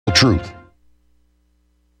truth.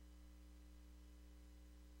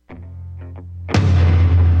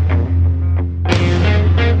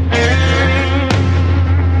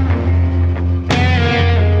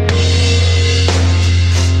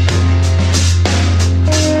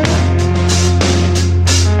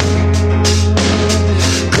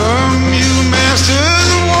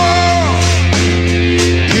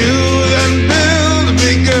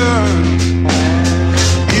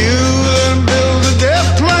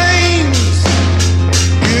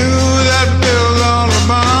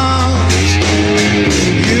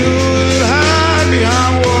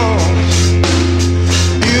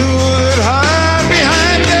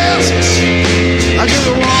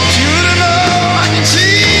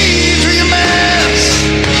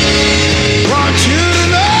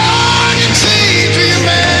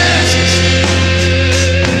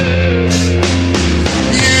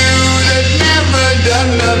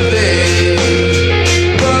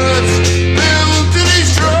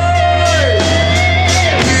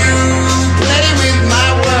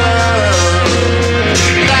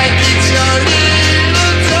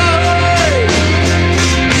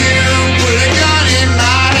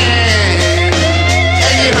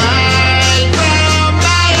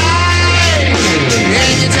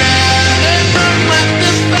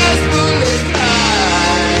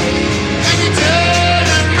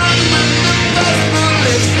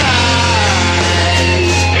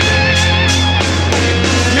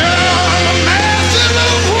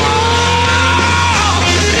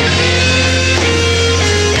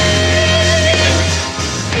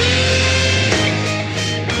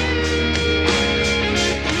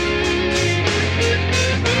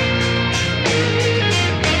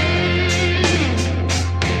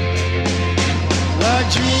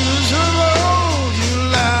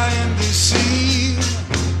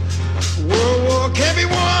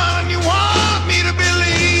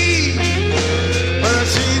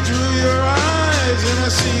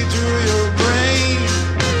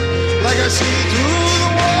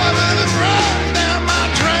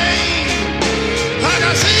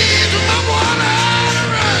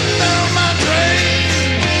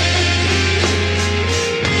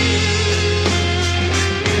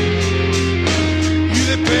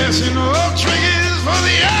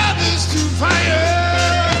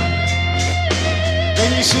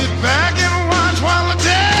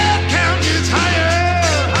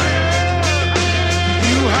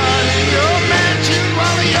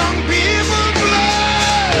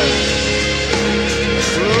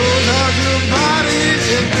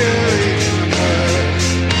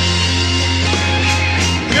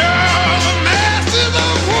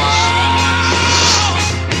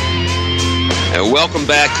 Welcome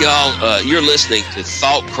back, y'all. You're listening to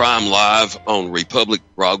Thought Crime Live on Republic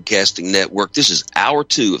Broadcasting Network. This is hour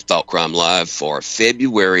 2 of Thought Crime Live for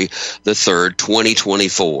February the 3rd,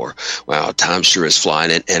 2024. Wow, time sure is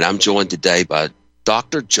flying. And I'm joined today by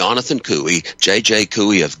Dr. Jonathan Couey, J Jay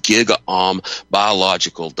Couey of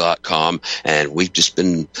GigaOmBiological.com. And we've just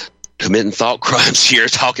been committing thought crimes here,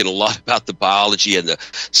 talking a lot about the biology and the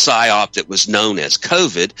psyop that was known as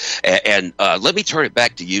COVID. And let me turn it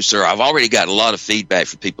back to you, sir. I've already got a lot of feedback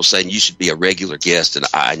from people saying you should be a regular guest, and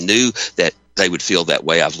I knew that they would feel that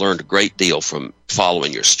way. I've learned a great deal from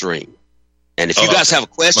following your stream. And if you guys have a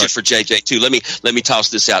question for JJ too, let me toss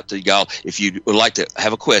this out to y'all. If you would like to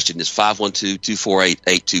have a question, it's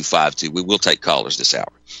 512-248-8252. We will take callers this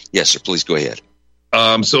hour. Yes, sir. Please go ahead.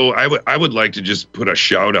 So I would like to just put a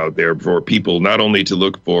shout out there for people not only to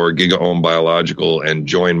look for GigaOhm Biological and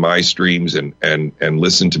join my streams and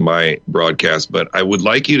listen to my broadcast, but I would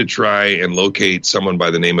like you to try and locate someone by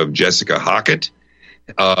the name of Jessica Hockett,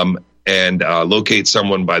 and locate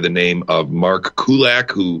someone by the name of Mark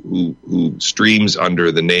Kulak, who streams under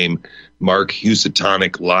the name Mark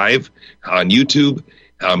Husatonic Live on YouTube.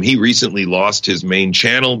 He recently lost his main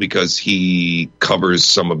channel because he covers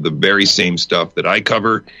some of the very same stuff that I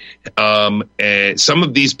cover. And some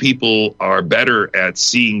of these people are better at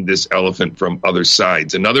seeing this elephant from other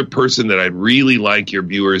sides. Another person that I'd really like your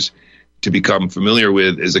viewers to become familiar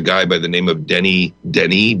with is a guy by the name of Denis,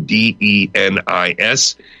 D-E-N-I-S,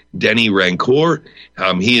 Denis Rancourt.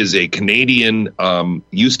 He is a Canadian,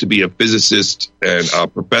 used to be a physicist and a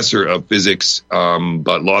professor of physics,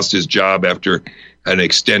 but lost his job after an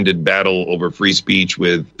extended battle over free speech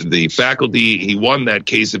with the faculty. He won that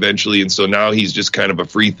case eventually, and so now he's just kind of a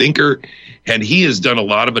free thinker, and he has done a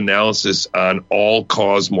lot of analysis on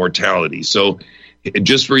all-cause mortality. So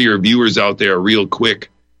just for your viewers out there, real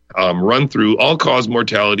quick run through, all-cause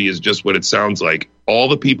mortality is just what it sounds like. All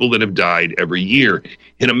the people that have died every year.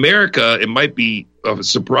 In America, it might be a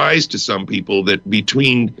surprise to some people that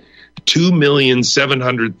between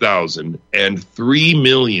 2,700,000 and 3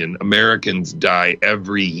 million Americans die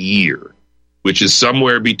every year, which is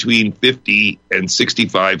somewhere between 50 and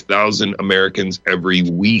 65,000 Americans every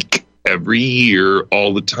week, every year,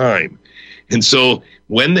 all the time. And so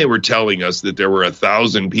when they were telling us that there were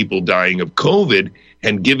 1,000 people dying of COVID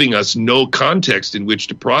and giving us no context in which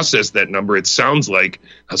to process that number, it sounds like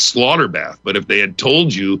a slaughter bath. But if they had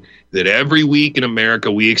told you that every week in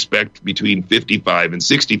America we expect between 55 and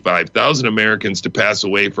 65,000 Americans to pass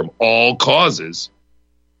away from all causes,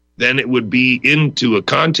 then it would be into a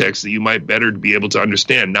context that you might better be able to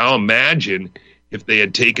understand. Now imagine if they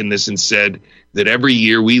had taken this and said that every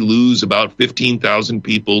year we lose about 15,000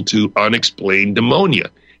 people to unexplained pneumonia,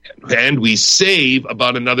 and we save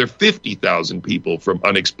about another 50,000 people from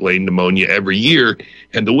unexplained pneumonia every year.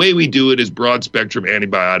 And the way we do it is broad-spectrum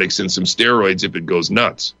antibiotics and some steroids if it goes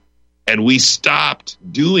nuts. And we stopped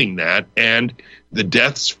doing that, and the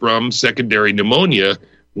deaths from secondary pneumonia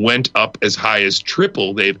went up as high as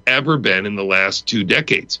triple they've ever been in the last 2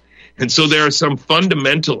 decades. And so there are some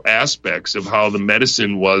fundamental aspects of how the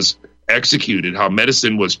medicine was executed, how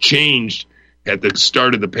medicine was changed at the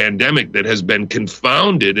start of the pandemic that has been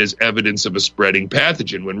confounded as evidence of a spreading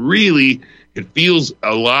pathogen, when really it feels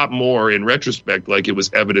a lot more in retrospect like it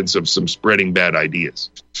was evidence of some spreading bad ideas.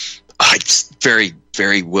 It's very,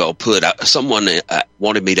 very well put. Someone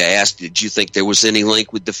wanted me to ask, did you think there was any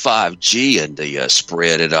link with the 5G and the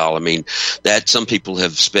spread at all? I mean, that some people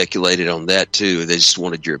have speculated on that too. They just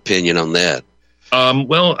wanted your opinion on that.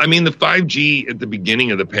 Well, I mean, the 5G at the beginning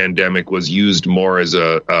of the pandemic was used more as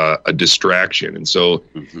a distraction. And so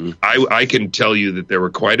I can tell you that there were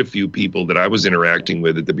quite a few people that I was interacting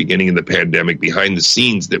with at the beginning of the pandemic behind the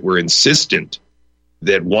scenes that were insistent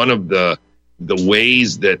that one of the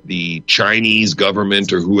ways that the Chinese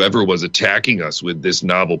government or whoever was attacking us with this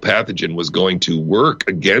novel pathogen was going to work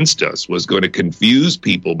against us, was going to confuse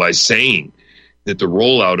people by saying that the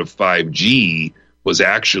rollout of 5G was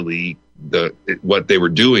actually what they were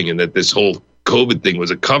doing, and that this whole COVID thing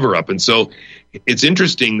was a cover-up. And so it's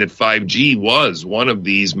interesting that 5G was one of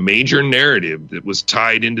these major narratives that was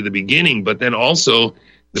tied into the beginning, but then also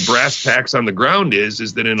the brass tacks on the ground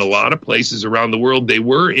is that in a lot of places around the world, they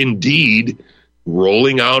were indeed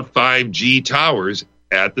rolling out 5G towers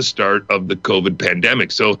at the start of the COVID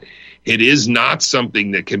pandemic. So it is not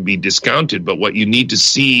something that can be discounted, but what you need to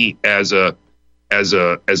see as a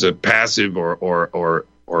passive or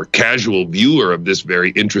casual viewer of this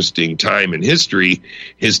very interesting time in history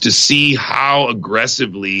is to see how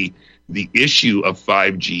aggressively the issue of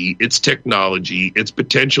 5G, its technology, its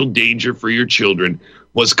potential danger for your children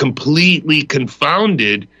was completely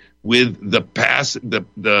confounded with the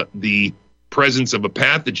presence of a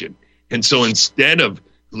pathogen. And so instead of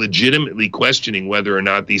legitimately questioning whether or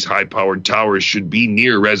not these high-powered towers should be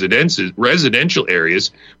near residential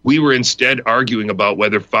areas, we were instead arguing about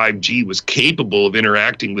whether 5G was capable of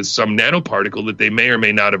interacting with some nanoparticle that they may or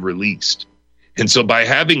may not have released. And so by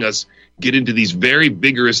having us get into these very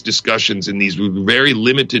vigorous discussions and these very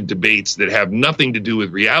limited debates that have nothing to do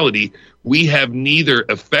with reality, we have neither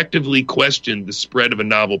effectively questioned the spread of a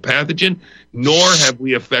novel pathogen, nor have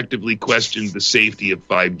we effectively questioned the safety of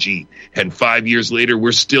 5G. And 5 years later,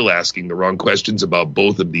 we're still asking the wrong questions about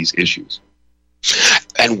both of these issues.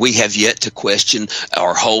 And we have yet to question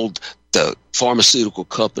or hold the pharmaceutical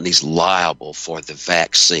companies liable for the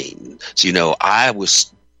vaccine. So, I wish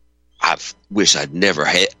I'd never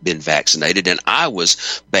had been vaccinated, and I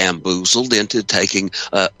was bamboozled into taking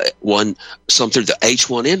some through the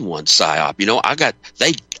H1N1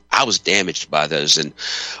 psyop. I was damaged by those, and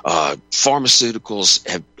pharmaceuticals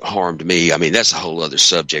have harmed me. I mean, that's a whole other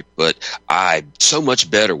subject, but I'm so much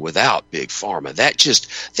better without big pharma.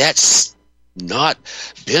 That's not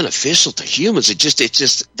beneficial to humans.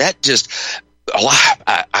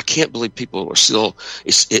 I can't believe people are still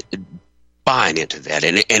buying into that,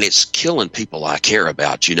 and it's killing people I care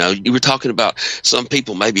about. You were talking about some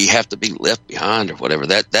people maybe have to be left behind or whatever.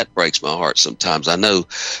 That breaks my heart sometimes. I know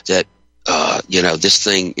that this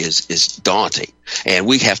thing is daunting, and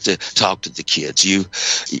we have to talk to the kids. You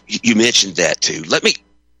mentioned that too. Let me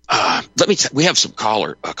we have some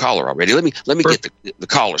caller already. Let me get the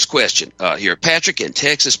caller's question here. Patrick in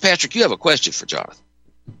Texas. Patrick, you have a question for Jonathan.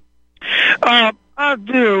 I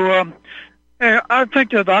do. I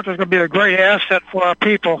think the doctor's going to be a great asset for our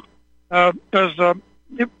people because there's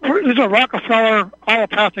a Rockefeller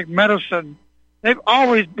allopathic medicine. They've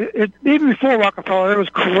always, even before Rockefeller, it was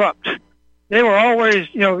corrupt. They were always,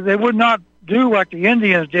 they would not do like the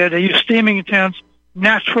Indians did. They used steaming tents.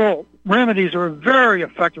 Natural remedies were very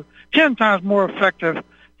effective, 10 times more effective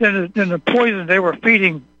than the poison they were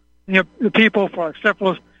feeding the people for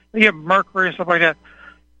syphilis. they give mercury and stuff like that.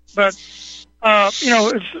 But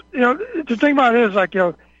the thing about it is like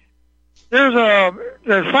there's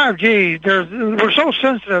 5G. We're so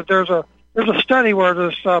sensitive. There's a study where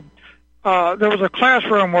there was a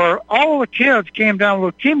classroom where all the kids came down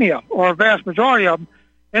with leukemia, or a vast majority of them,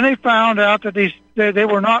 and they found out that they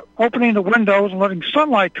were not opening the windows and letting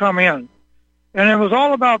sunlight come in, and it was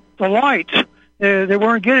all about the light. They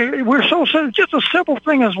weren't getting. We're so sensitive. Just a simple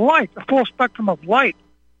thing as light, a full spectrum of light,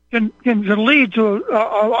 can lead to an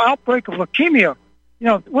outbreak of leukemia.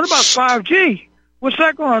 What about 5G? What's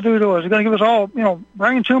that going to do to us? Is it going to give us all,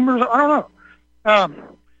 brain tumors? I don't know.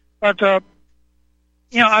 But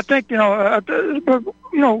I think, is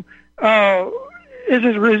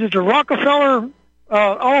it the Rockefeller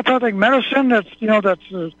allopathic medicine that's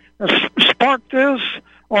sparked this,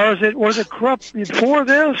 or was it corrupt before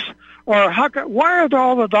this, or why are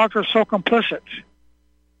all the doctors so complicit?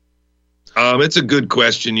 It's a good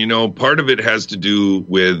question. Part of it has to do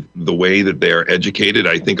with the way that they are educated.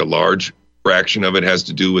 I think a large fraction of it has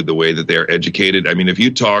to do with the way that they are educated. I mean, if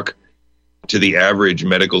you talk to the average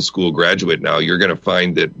medical school graduate now, you're going to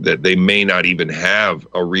find that they may not even have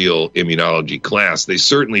a real immunology class. They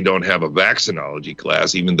certainly don't have a vaccinology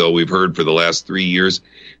class, even though we've heard for the last 3 years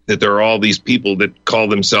that there are all these people that call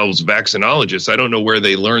themselves vaccinologists. I don't know where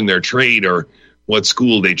they learned their trade or what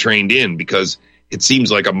school they trained in, because it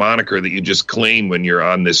seems like a moniker that you just claim when you're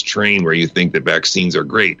on this train where you think that vaccines are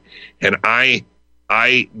great. And I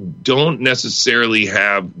don't necessarily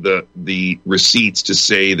have the receipts to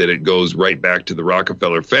say that it goes right back to the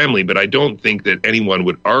Rockefeller family, but I don't think that anyone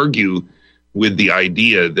would argue with the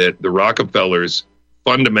idea that the Rockefellers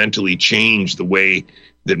fundamentally changed the way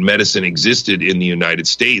that medicine existed in the United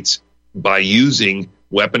States by using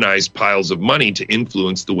weaponized piles of money to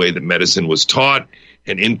influence the way that medicine was taught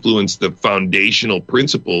and influence the foundational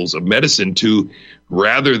principles of medicine to,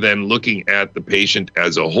 rather than looking at the patient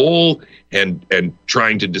as a whole and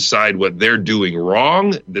trying to decide what they're doing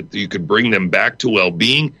wrong, that you could bring them back to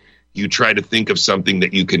well-being, you try to think of something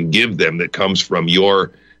that you can give them that comes from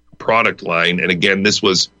your product line. And again, this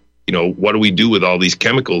was, what do we do with all these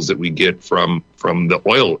chemicals that we get from the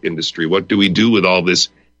oil industry? What do we do with all this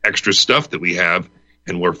extra stuff that we have?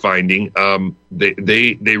 And we're finding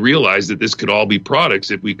they realized that this could all be products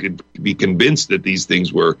if we could be convinced that these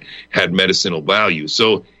things had medicinal value.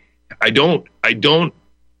 So I don't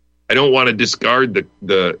want to discard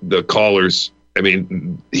the callers. I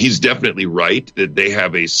mean, he's definitely right that they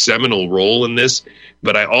have a seminal role in this,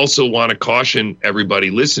 but I also want to caution everybody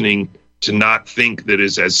listening to not think that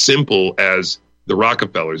it's as simple as the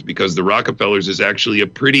Rockefellers, because the Rockefellers is actually a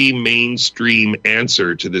pretty mainstream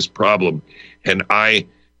answer to this problem. And I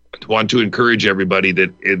want to encourage everybody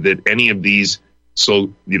that any of these,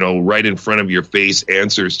 right in front of your face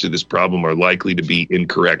answers to this problem are likely to be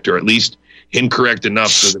incorrect, or at least incorrect enough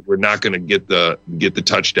so that we're not going to get the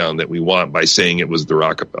touchdown that we want by saying it was the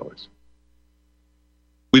Rockefellers.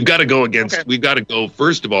 We've got to go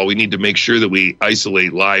first of all, we need to make sure that we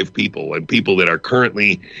isolate live people and people that are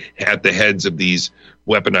currently at the heads of these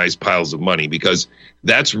weaponized piles of money, because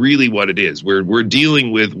that's really what it is. We're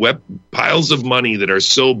dealing with piles of money that are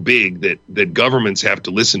so big that governments have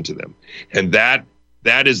to listen to them. And that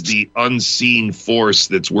is the unseen force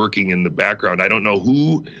that's working in the background. I don't know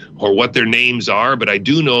who or what their names are, but I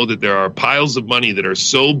do know that there are piles of money that are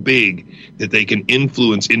so big that they can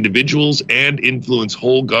influence individuals and influence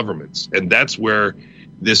whole governments. And that's where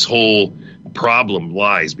this whole problem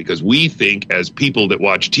lies, because we think as people that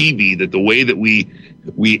watch TV that the way that we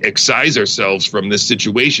excise ourselves from this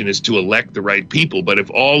situation is to elect the right people. But if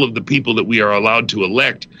all of the people that we are allowed to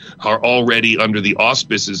elect are already under the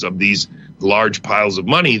auspices of these large piles of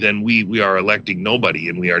money, then we are electing nobody,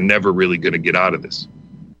 and we are never really going to get out of this.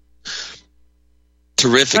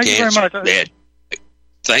 Terrific answer, Dad.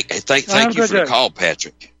 Thank you for the call,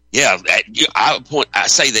 Patrick. Yeah, I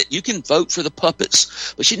say that you can vote for the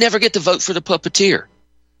puppets, but you never get to vote for the puppeteer.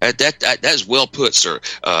 That is well put, sir.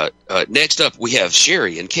 Next up, we have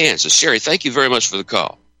Sherry in Kansas. Sherry, thank you very much for the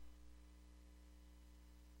call.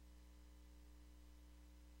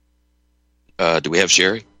 Do we have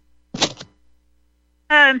Sherry?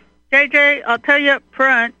 JJ, I'll tell you up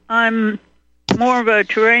front, I'm more of a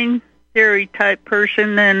terrain theory type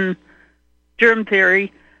person than germ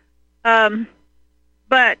theory.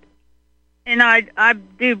 But I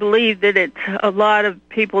do believe that it's a lot of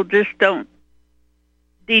people just don't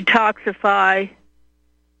detoxify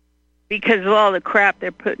because of all the crap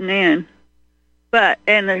they're putting in,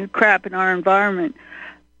 and the crap in our environment.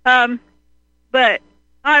 But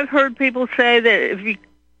I've heard people say that if you're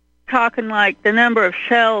talking like the number of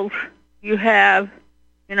cells you have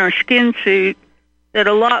in our skin suit, that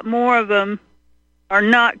a lot more of them are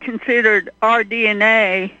not considered our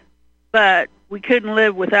DNA, but we couldn't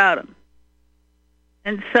live without them.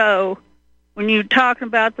 And so when you're talking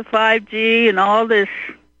about the 5G and all this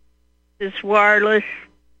wireless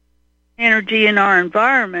energy in our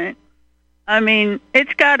environment, I mean,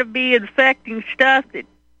 it's got to be infecting stuff that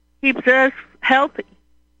keeps us healthy,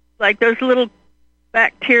 like those little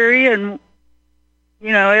bacteria and,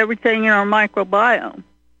 everything in our microbiome.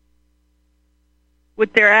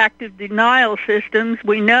 With their active denial systems,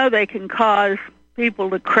 we know they can cause people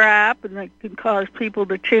to crap and they can cause people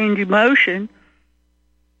to change emotion.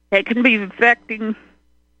 They can be infecting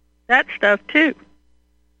that stuff too.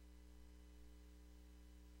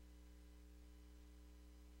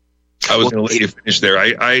 I was going to let you finish there.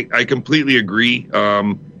 I completely agree.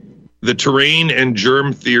 The terrain and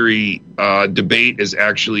germ theory debate is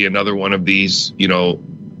actually another one of these,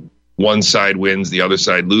 one side wins, the other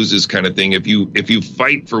side loses kind of thing. If you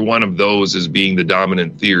fight for one of those as being the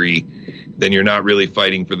dominant theory, then you're not really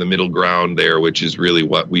fighting for the middle ground there, which is really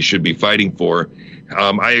what we should be fighting for.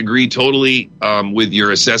 I agree totally with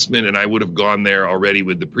your assessment, and I would have gone there already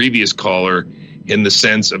with the previous caller in the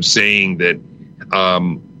sense of saying that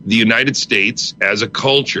the United States as a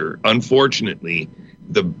culture, unfortunately,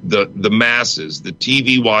 the masses, the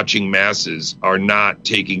TV watching masses are not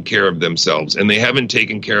taking care of themselves, and they haven't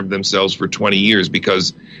taken care of themselves for 20 years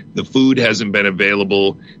because the food hasn't been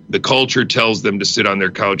available. The culture tells them to sit on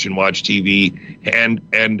their couch and watch TV,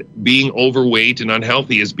 and being overweight and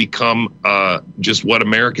unhealthy has become just what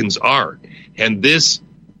Americans are. And this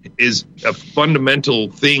is a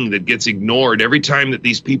fundamental thing that gets ignored every time that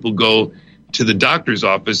these people go to the doctor's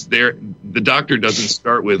office. The doctor doesn't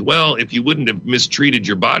start with, well, if you wouldn't have mistreated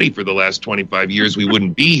your body for the last 25 years, we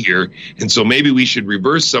wouldn't be here. And so maybe we should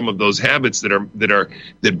reverse some of those habits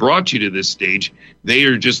that brought you to this stage. They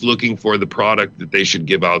are just looking for the product that they should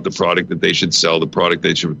give out, the product that they should sell, the product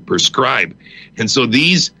they should prescribe. And so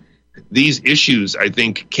these issues, I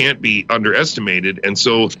think, can't be underestimated. And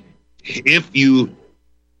so if you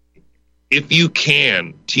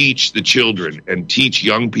can teach the children and teach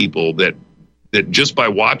young people that just by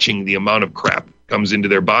watching the amount of crap comes into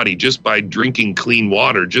their body, just by drinking clean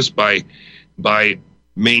water, just by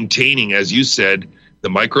maintaining, as you said, the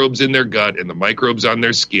microbes in their gut and the microbes on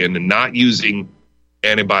their skin, and not using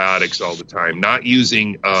antibiotics all the time, not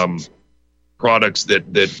using products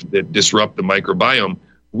that disrupt the microbiome.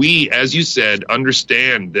 We, as you said,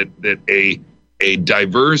 understand that a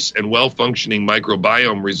diverse and well-functioning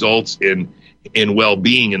microbiome results in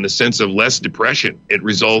well-being in the sense of less depression. It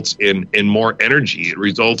results in more energy. It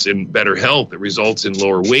results in better health. It results in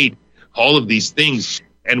lower weight, all of these things.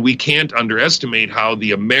 And we can't underestimate how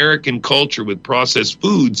the American culture with processed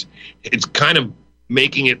foods, it's kind of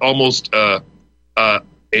making it almost a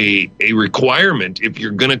requirement. If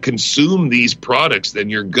you're going to consume these products,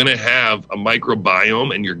 then you're going to have a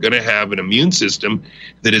microbiome and you're going to have an immune system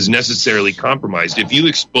that is necessarily compromised. If you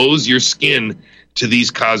expose your skin to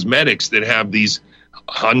these cosmetics that have these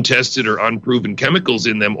untested or unproven chemicals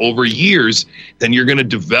in them over years, then you're going to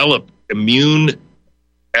develop immune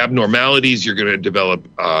abnormalities. You're going to develop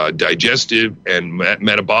digestive and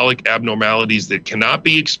metabolic abnormalities that cannot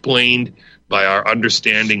be explained by our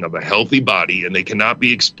understanding of a healthy body, and they cannot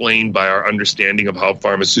be explained by our understanding of how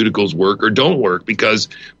pharmaceuticals work or don't work, because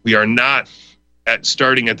we are not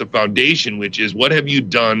starting at the foundation, which is, what have you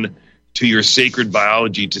done to your sacred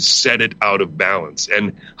biology to set it out of balance?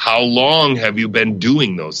 And how long have you been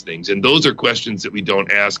doing those things? And those are questions that we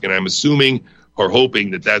don't ask, and I'm assuming or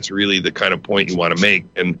hoping that that's really the kind of point you want to make.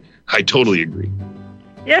 And I totally agree.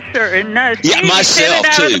 Yes, sir. And myself,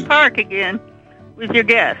 out too. Of the park again with your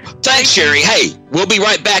guest. Thanks, Sherry. Hey, we'll be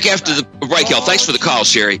right back after the break, y'all. Thanks for the call,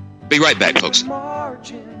 Sherry. Be right back, folks.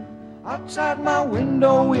 Marching outside my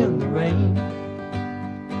window in the rain.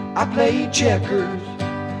 I play checkers.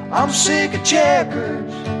 I'm sick of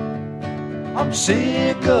checkers. I'm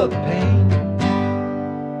sick of the pain.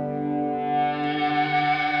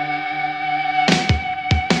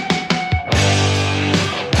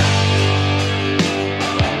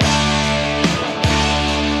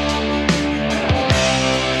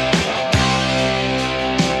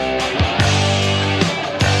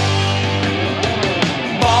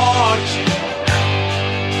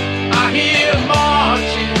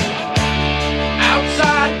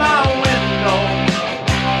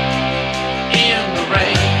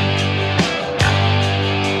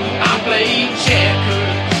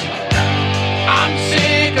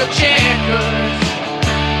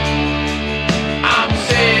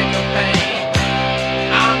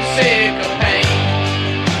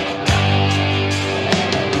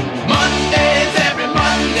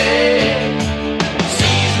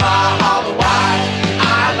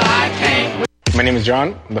 My name is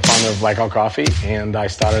John. I'm the founder of Blackout Coffee, and I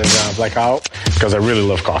started Blackout because I really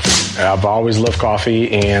love coffee. I've always loved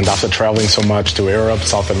coffee, and after traveling so much to Europe,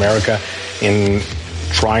 South America, and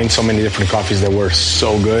trying so many different coffees that were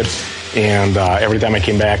so good, and every time I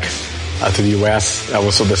came back to the U.S., I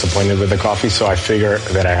was so disappointed with the coffee, so I figured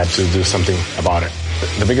that I had to do something about it.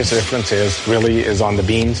 The biggest difference is on the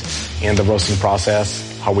beans and the roasting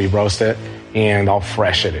process, how we roast it, and how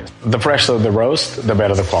fresh it is. The fresher the roast, the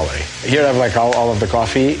better the quality. Here I have like all of the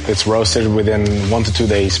coffee. It's roasted within 1 to 2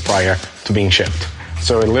 days prior to being shipped.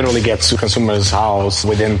 So it literally gets to consumer's house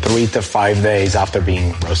within 3 to 5 days after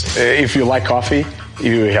being roasted. If you like coffee,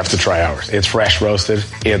 you have to try ours. It's fresh roasted.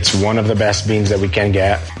 It's one of the best beans that we can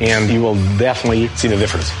get, and you will definitely see the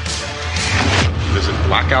difference. Visit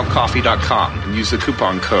blackoutcoffee.com and use the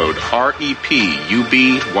coupon code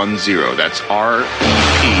REPUB10. That's REPUB10.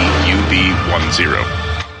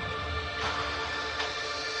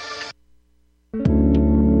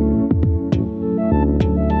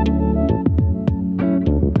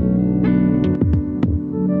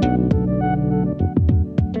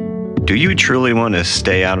 Do you truly want to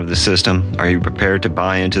stay out of the system? Are you prepared to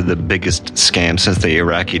buy into the biggest scam since the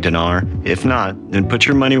Iraqi dinar? If not, then put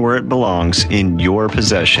your money where it belongs, in your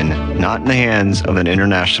possession, not in the hands of an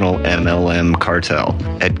international MLM cartel.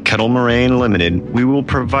 At Kettle Moraine Limited, we will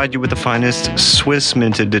provide you with the finest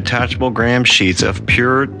Swiss-minted detachable gram sheets of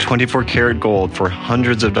pure 24-karat gold for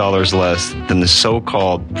hundreds of dollars less than the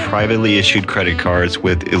so-called privately issued credit cards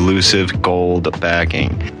with elusive gold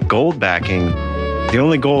backing. Gold backing? The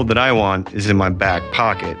only gold that I want is in my back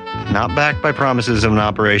pocket, not backed by promises of an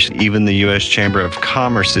operation even the U.S. Chamber of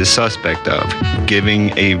Commerce is suspect of,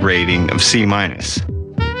 giving a rating of C-.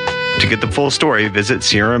 To get the full story, visit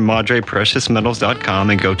Sierra Madre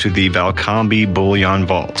PreciousMetals.com and go to the Valcambi Bullion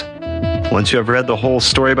Vault. Once you have read the whole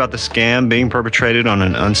story about the scam being perpetrated on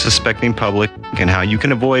an unsuspecting public and how you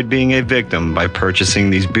can avoid being a victim by purchasing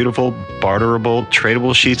these beautiful, barterable,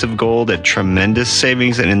 tradable sheets of gold at tremendous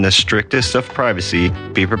savings and in the strictest of privacy,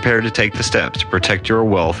 be prepared to take the steps to protect your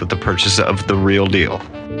wealth with the purchase of the real deal.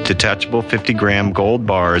 Detachable 50-gram gold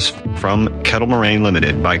bars from Kettle Moraine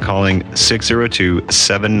Limited by calling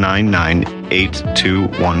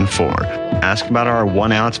 602-799-8214. Ask about our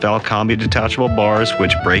 1-ounce Valcambi detachable bars,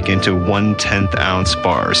 which break into 1/10-ounce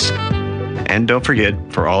bars. And don't forget,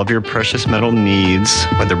 for all of your precious metal needs,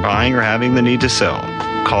 whether buying or having the need to sell,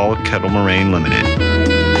 call Kettle Moraine Limited.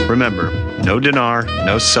 Remember, no dinar,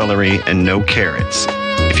 no celery, and no carrots.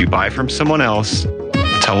 If you buy from someone else,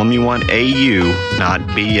 tell them you want AU, not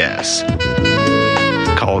BS.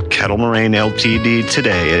 Call Kettle Moraine Ltd.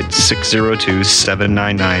 today at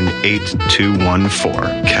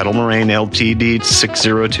 602-799-8214. Kettle Moraine Ltd.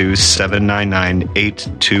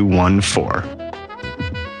 602-799-8214.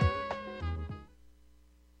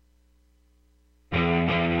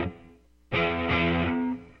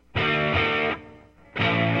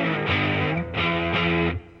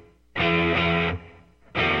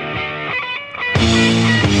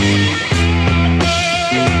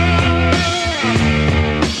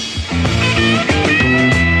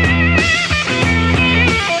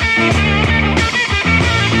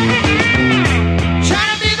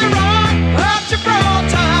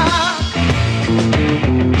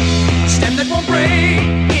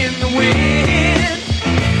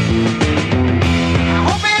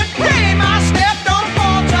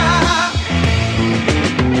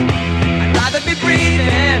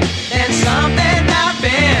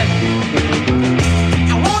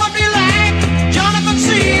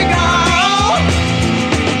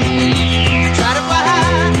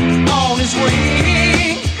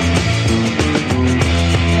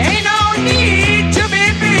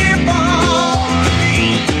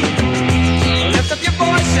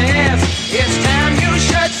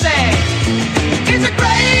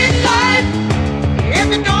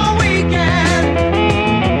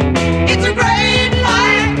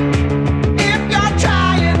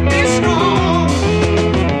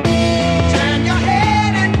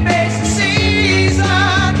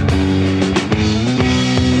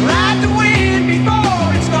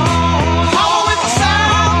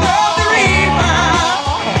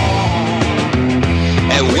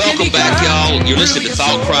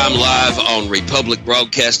 Public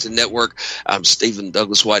Broadcasting Network. I'm Stephen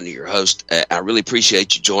Douglas Whitener, your host. I really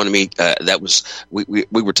appreciate you joining me. We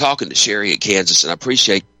were talking to Sherry at Kansas, and I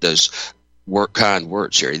appreciate those kind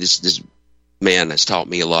words, Sherry. This man has taught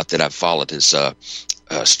me a lot that I've followed his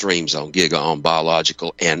streams on Giga on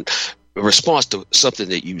Biological, and in response to something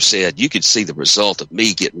that you said, you could see the result of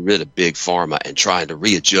me getting rid of Big Pharma and trying to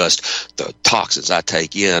readjust the toxins I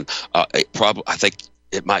take in. I think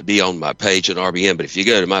it might be on my page on RBN, but if you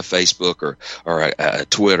go to my Facebook or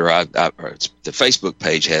Twitter, the Facebook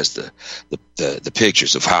page has the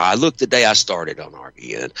pictures of how I looked the day I started on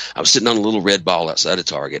RBN. I was sitting on a little red ball outside of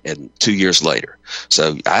Target, and 2 years later.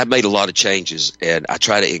 So I made a lot of changes, and I'm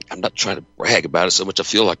not trying to brag about it so much. I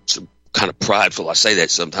feel like some kind of prideful. I say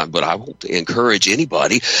that sometimes, but I want to encourage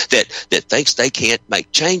anybody that thinks they can't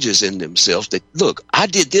make changes in themselves that, look, I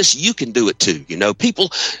did this, you can do it too.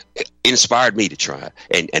 People inspired me to try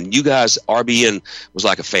it. And you guys, RBN was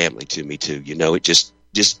like a family to me too. It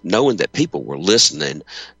just knowing that people were listening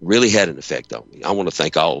really had an effect on me. I want to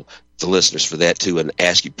thank all the listeners for that too, and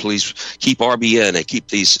ask you, please keep RBN and keep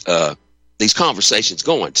these conversations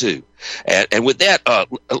going too. And with that,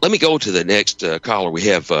 let me go to the next caller. We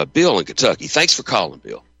have Bill in Kentucky. Thanks for calling,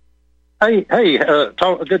 Bill. Hey, good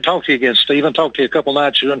to talk to you again, Stephen. Talked to you a couple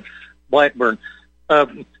nights in Blackburn.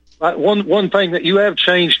 One thing that you have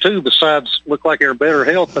changed too, besides look like you're in better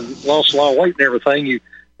health and lost a lot of weight and everything, you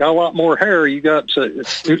got a lot more hair. You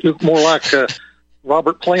look more like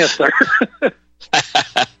Robert Plant there.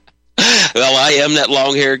 Well, I am that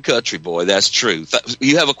long-haired country boy. That's true.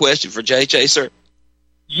 You have a question for JJ, sir?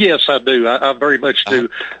 Yes, I do. I very much do.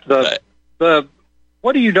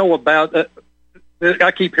 What do you know about?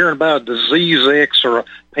 I keep hearing about disease X or a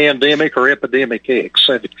pandemic or epidemic X.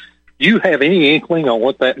 Do you have any inkling on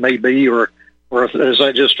what that may be, or is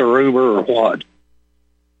that just a rumor, or what?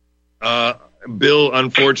 Bill,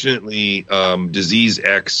 unfortunately, disease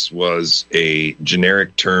X was a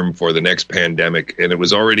generic term for the next pandemic, and it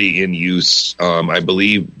was already in use, I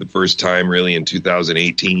believe, the first time really in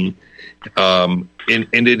 2018. And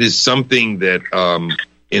it is something that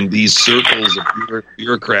in these circles of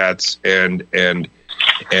bureaucrats and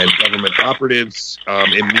government operatives,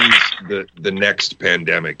 it means the next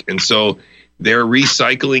pandemic. And so they're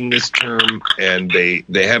recycling this term, and they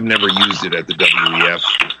have never used it at the WEF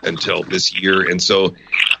until this year. And so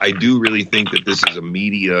I do really think that this is a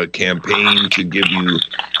media campaign to give you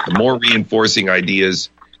more reinforcing ideas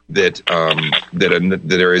that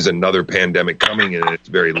there is another pandemic coming, and it's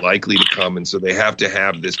very likely to come. And so they have to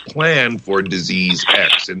have this plan for disease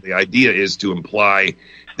X. And the idea is to imply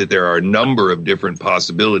that there are a number of different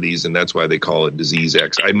possibilities, and that's why they call it disease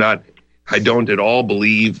X. I don't at all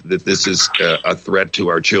believe that this is a threat to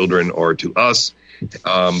our children or to us,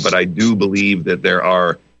 but I do believe that there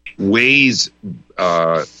are ways,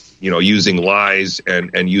 using lies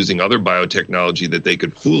and using other biotechnology that they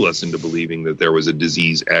could fool us into believing that there was a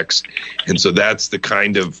disease X. And so that's the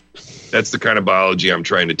kind of biology I'm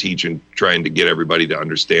trying to teach and trying to get everybody to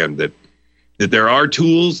understand that there are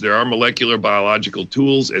tools, there are molecular biological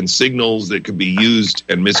tools and signals that could be used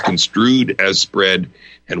and misconstrued as spread.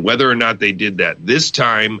 And whether or not they did that this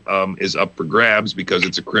time is up for grabs, because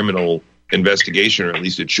it's a criminal investigation, or at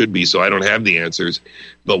least it should be. So I don't have the answers.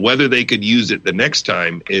 But whether they could use it the next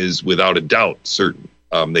time is without a doubt certain.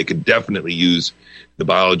 They could definitely use the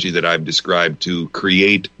biology that I've described to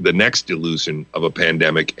create the next illusion of a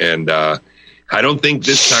pandemic. And I don't think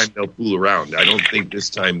this time they'll fool around. I don't think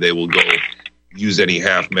this time they will go use any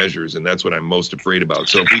half measures, and that's what I'm most afraid about.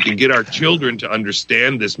 So if we can get our children to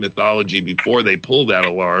understand this mythology before they pull that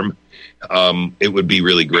alarm, it would be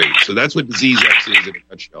really great. So that's what disease X is in a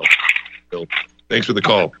nutshell. Bill, thanks for the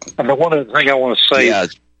call. And the one other thing I want to say,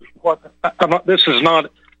 this is not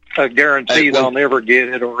a guarantee that I'll never get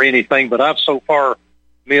it or anything, but I've so far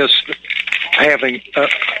missed having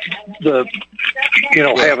having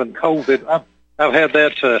COVID. I've had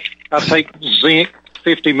that. I take zinc,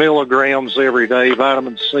 50 milligrams every day,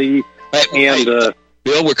 vitamin C, and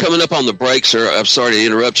Bill, we're coming up on the break, sir. I'm sorry to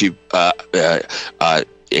interrupt you. Can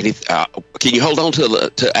you hold on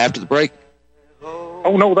to after the break?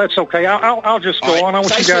 Oh no, that's okay. I'll just go on. I want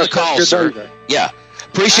you guys to have a good day. Yeah,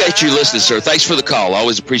 appreciate you listening, sir. Thanks for the call.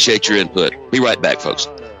 Always appreciate your input. Be right back, folks.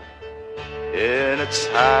 In its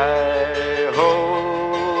hi-ho,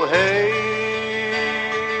 hey,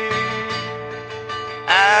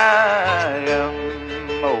 I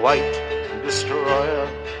am a white destroyer,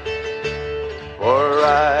 for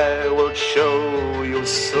I will show you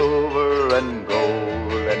silver and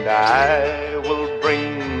gold, and I will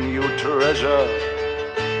bring you treasure.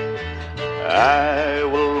 I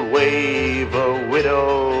will wave a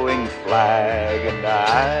widowing flag, and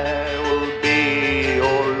I will be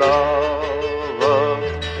your lover,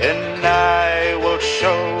 and I will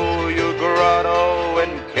show you grotto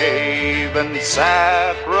and cave and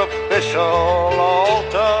sacrificial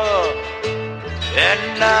altar,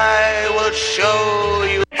 and I will show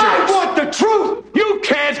you... I want the truth! You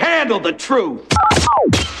can't handle the truth!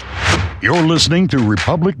 You're listening to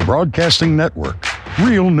Republic Broadcasting Network.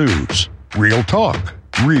 Real news, real talk,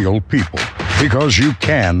 real people. because you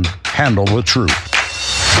can handle the truth.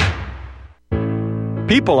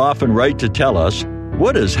 People often write to tell us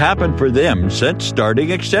what has happened for them since starting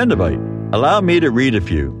Extendivite. Allow me to read a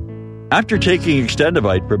few. After taking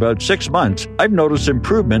Extendivite for about 6 months, I've noticed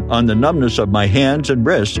improvement on the numbness of my hands and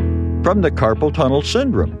wrists from the carpal tunnel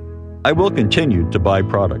syndrome. I will continue to buy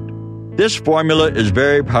product. This formula is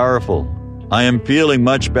very powerful. I am feeling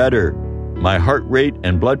much better. My heart rate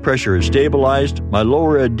and blood pressure is stabilized, my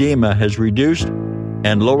lower edema has reduced,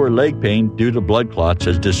 and lower leg pain due to blood clots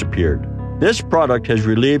has disappeared. This product has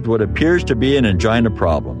relieved what appears to be an angina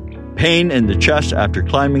problem, pain in the chest after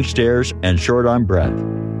climbing stairs, and short on breath.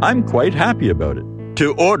 I'm quite happy about it.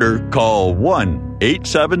 To order, call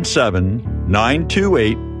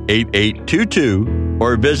 1-877-928-8822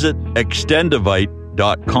 or visit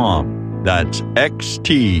extendivite.com. That's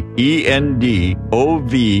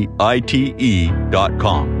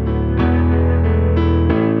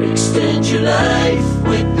extendovite.com. Extend your life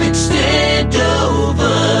with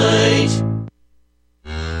Extendovite.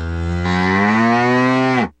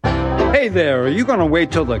 Hey there, are you going to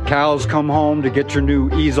wait till the cows come home to get your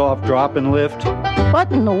new ease-off drop-and lift?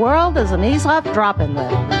 What in the world is an ease-off drop-and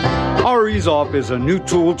lift? Our ease-off is a new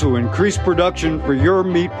tool to increase production for your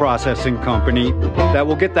meat processing company that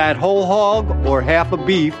will get that whole hog or half a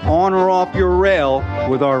beef on or off your rail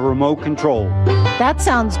with our remote control. That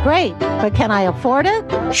sounds great, but can I afford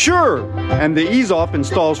it? Sure! And the ease-off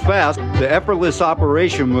installs fast. The effortless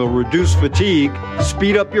operation will reduce fatigue,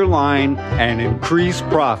 speed up your line, and increase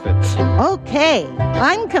profits. Okay,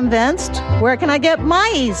 I'm convinced. Where can I get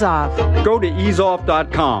my ease-off? Go to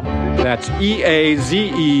easeoff.com. That's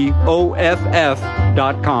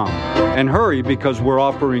EAZEOFF.com. And hurry because we're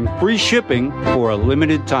offering free shipping for a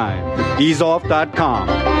limited time.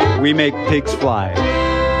 Easeoff.com. We make pigs fly.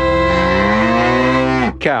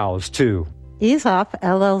 Cows, too. Ease-Off,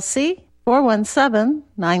 LLC,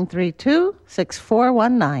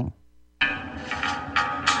 417-932-6419.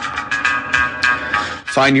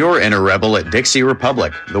 Find your inner rebel at Dixie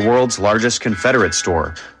Republic, the world's largest Confederate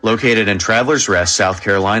store, located in Travelers Rest, South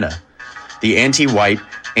Carolina. The anti-white,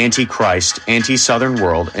 anti-Christ, anti-Southern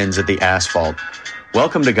world ends at the asphalt.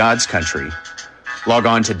 Welcome to God's country. Log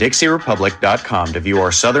on to DixieRepublic.com to view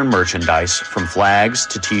our Southern merchandise, from flags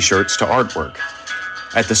to T-shirts to artwork.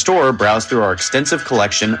 At the store, browse through our extensive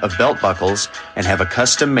collection of belt buckles and have a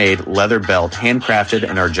custom-made leather belt handcrafted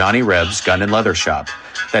in our Johnny Rebs Gun and Leather Shop.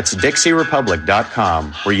 That's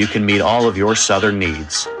DixieRepublic.com, where you can meet all of your Southern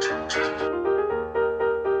needs.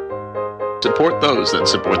 Support those that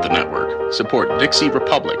support the network. Support Dixie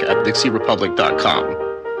Republic at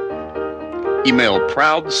DixieRepublic.com. Email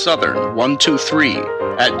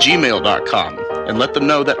ProudSouthern123@gmail.com and let them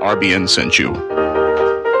know that RBN sent you.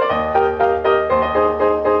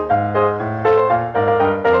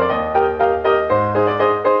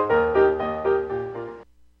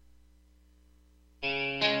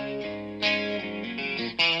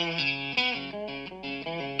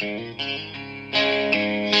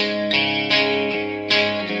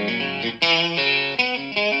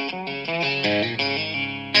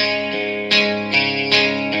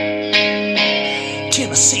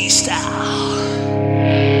 Tennessee style.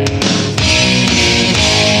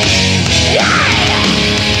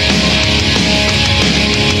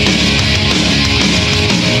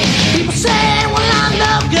 People say, well, I'm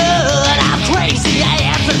no good, I'm crazy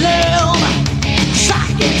afternoon. So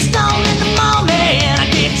I get stoned in the morning, I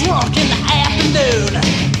get drunk in the afternoon.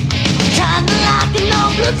 Kinda like an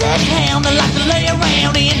old blooded hound, I like to lay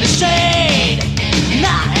around in the shade. And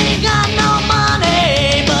I ain't got no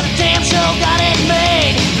money, but a damn sure got it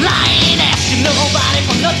made. And I ain't asking nobody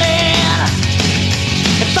for nothing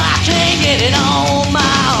if I can't get it on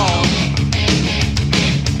my own.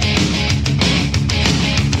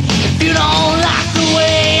 If you don't like the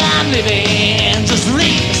way I'm living, just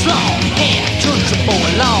leave this long-haired country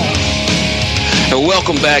boy alone. And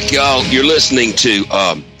welcome back, y'all. You're listening to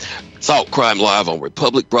Thought Crime Live on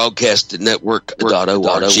Republic Broadcasting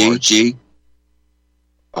Network.org.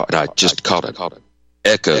 And I just caught an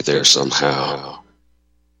echo there somehow.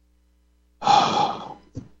 I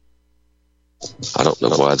don't know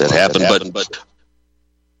why that happened, but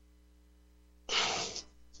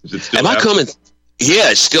is it still am I coming? Yeah,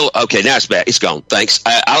 it's still okay. Now it's back. It's gone. Thanks.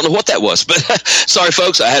 I don't know what that was, but sorry,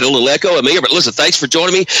 folks. I had a little echo in me here. But listen, thanks for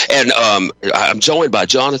joining me. And I'm joined by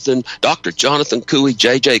Dr. Jonathan Couey,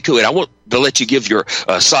 J Jay Couey. And I want let you give your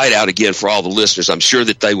site out again for all the listeners. I'm sure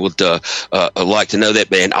that they would like to know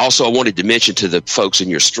that. And also, I wanted to mention to the folks in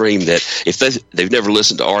your stream that if they've never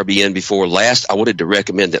listened to RBN before, I wanted to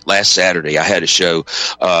recommend that last Saturday I had a show.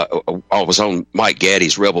 I was on Mike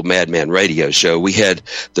Gaddy's Rebel Madman radio show. We had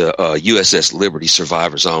the USS Liberty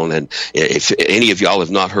survivors on, and if any of y'all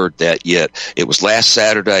have not heard that yet, it was last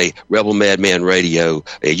Saturday, Rebel Madman radio.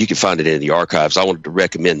 You can find it in the archives. I wanted to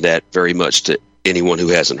recommend that very much to anyone who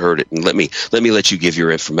hasn't heard it. And let me let you give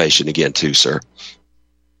your information again too, sir.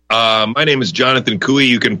 My name is Jonathan Couey.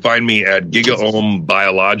 You can find me at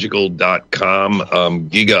gigaohmbiological.com.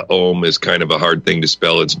 Gigaohm is kind of a hard thing to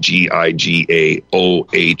spell. It's GIGAOHM.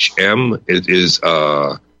 It is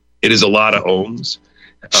a lot of ohms.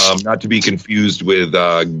 Not to be confused with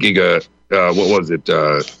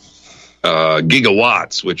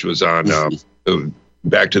gigawatts, which was on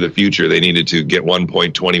Back to the Future. They needed to get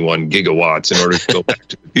 1.21 gigawatts in order to go back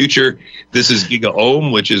to the future. This is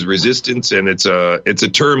gigaohm, which is resistance, and it's a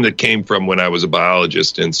term that came from when I was a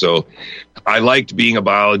biologist. And so I liked being a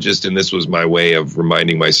biologist, and this was my way of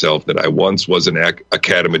reminding myself that I once was an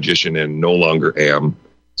academician and no longer am.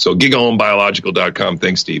 So gigaohmbiological.com.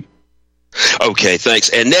 Thanks, Steve. Okay, thanks.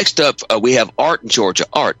 And next up, we have Art in Georgia.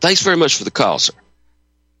 Art, thanks very much for the call, sir.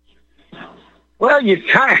 Well, you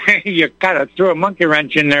kind of threw a monkey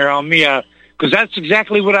wrench in there on me, because that's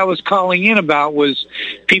exactly what I was calling in about. Was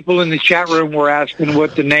people in the chat room were asking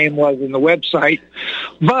what the name was in the website.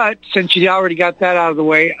 But since you already got that out of the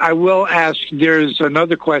way, I will ask. There's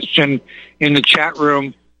another question in the chat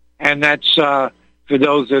room, and that's for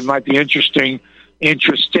those that might be interested.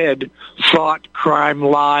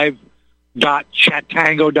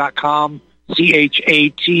 ThoughtCrimeLive.chatango.com.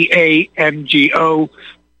 CHATANGO.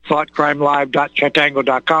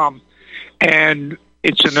 thoughtcrimelive.chatango.com, and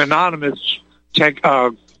it's an anonymous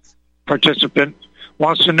participant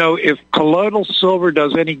wants to know if colloidal silver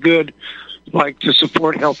does any good, like to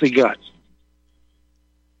support healthy gut.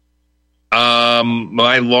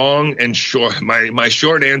 My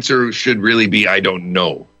short answer should really be I don't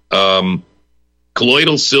know.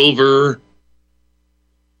 Colloidal silver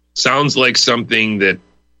sounds like something that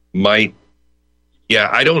might. Yeah,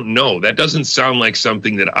 I don't know. That doesn't sound like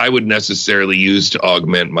something that I would necessarily use to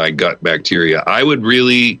augment my gut bacteria. I would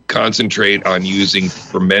really concentrate on using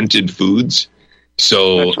fermented foods.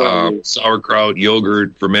 So sauerkraut,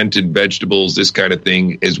 yogurt, fermented vegetables, this kind of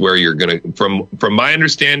thing is where you're going to, from my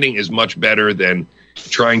understanding, is much better than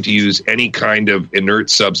trying to use any kind of inert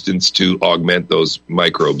substance to augment those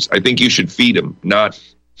microbes. I think you should feed them, not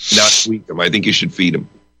tweak them. I think you should feed them.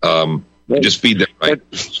 Just feed them right.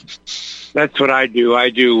 That's what I do. I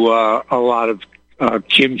do a lot of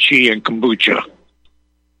kimchi and kombucha.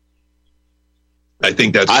 I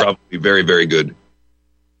think that's probably very, very good.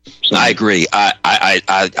 I agree.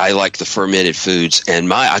 I like the fermented foods,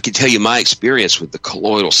 and I can tell you my experience with the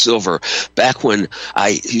colloidal silver. Back when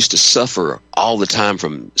I used to suffer all the time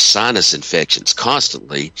from sinus infections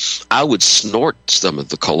constantly, I would snort some of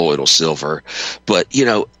the colloidal silver, but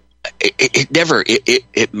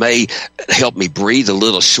it may help me breathe a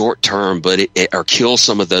little short term, but or kill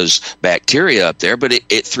some of those bacteria up there. But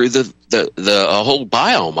it threw the whole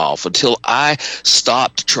biome off until I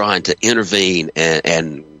stopped trying to intervene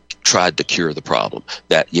and tried to cure the problem.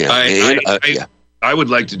 I would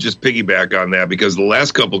like to just piggyback on that because the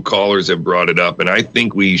last couple callers have brought it up, and I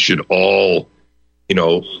think we should all,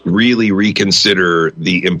 really reconsider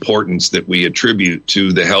the importance that we attribute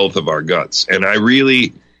to the health of our guts. And I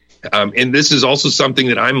really. And this is also something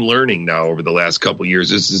that I'm learning now over the last couple of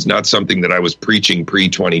years. This is not something that I was preaching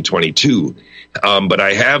pre-2022, but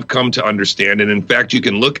I have come to understand. And in fact, you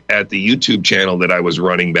can look at the YouTube channel that I was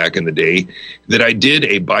running back in the day, that I did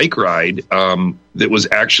a bike ride that was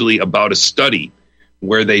actually about a study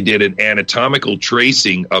where they did an anatomical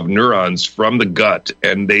tracing of neurons from the gut.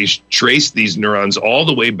 And they traced these neurons all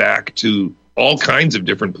the way back to all kinds of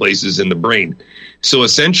different places in the brain. So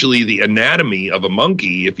essentially the anatomy of a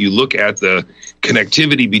monkey, if you look at the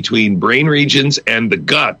connectivity between brain regions and the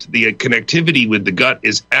gut, the connectivity with the gut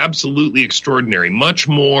is absolutely extraordinary, much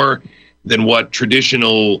more than what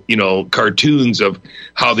traditional, cartoons of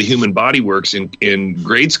how the human body works in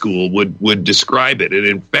grade school would describe it. And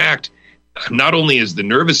in fact, not only is the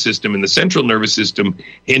nervous system and the central nervous system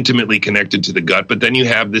intimately connected to the gut, but then you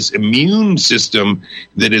have this immune system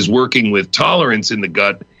that is working with tolerance in the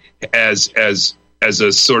gut as a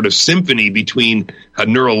sort of symphony between a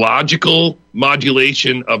neurological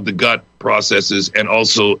modulation of the gut processes and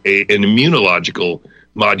also an immunological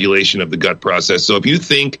modulation of the gut process. So if you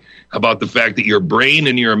think about the fact that your brain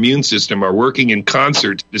and your immune system are working in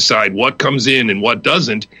concert to decide what comes in and what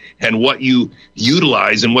doesn't, and what you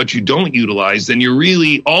utilize and what you don't utilize, then you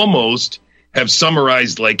really almost have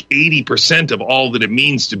summarized like 80% of all that it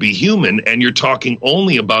means to be human, and you're talking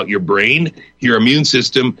only about your brain, your immune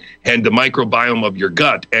system, and the microbiome of your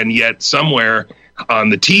gut. And yet somewhere on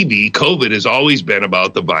the TV, COVID has always been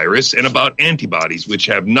about the virus and about antibodies, which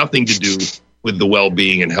have nothing to do with the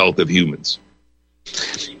well-being and health of humans.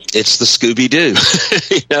 It's the Scooby-Doo.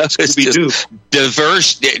 Scooby-Doo.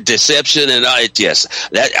 Diverse deception, and yes,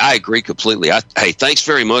 that I agree completely. Hey, thanks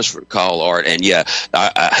very much for the call, Art. And yeah,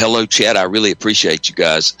 hello, Chad. I really appreciate you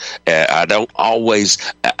guys. I don't always.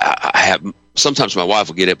 I have. Sometimes my wife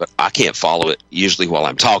will get it, but I can't follow it. Usually while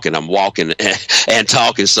I'm talking, I'm walking and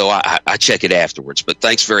talking, so I check it afterwards. But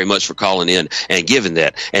thanks very much for calling in and giving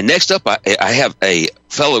that. And next up, I have a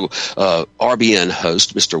fellow RBN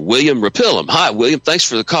host, Mr. William Rapillum. Hi, William. Thanks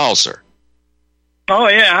for the call, sir. Oh,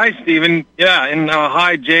 yeah. Hi, Stephen. Yeah, and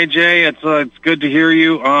hi, JJ. It's good to hear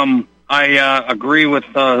you. I agree with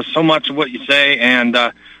so much of what you say, and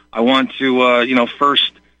I want to,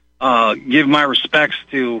 first give my respects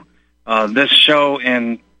to this show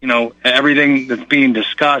and, everything that's being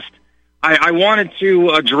discussed. I wanted to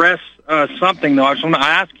address something, though. I just want to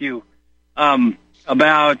ask you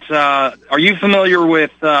about, are you familiar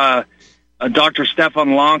with Dr.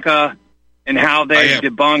 Stefan Lanka and how they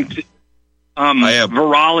debunked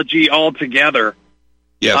virology altogether?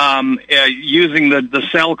 Yes. Using the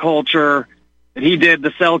cell culture. He did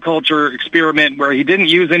the cell culture experiment where he didn't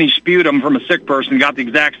use any sputum from a sick person, got the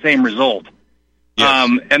exact same result.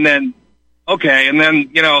 Yes. And then I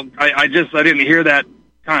didn't hear that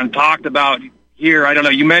kind of talked about here. I don't know.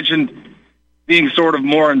 You mentioned being sort of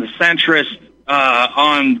more in the centrist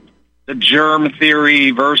on the germ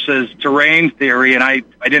theory versus terrain theory, and I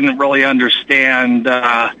didn't really understand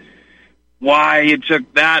why you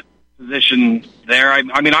took that position there.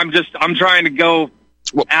 I'm trying to go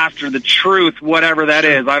after the truth, whatever that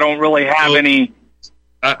is. I don't really have any.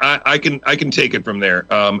 I can take it from there.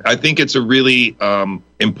 I think it's a really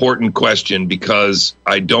important question, because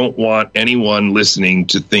I don't want anyone listening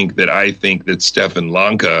to think that I think that Stefan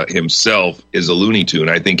Lanka himself is a Looney Tune.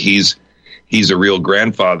 I think he's a real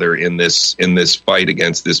grandfather in this fight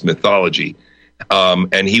against this mythology.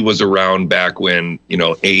 And he was around back when,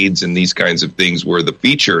 AIDS and these kinds of things were the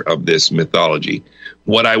feature of this mythology.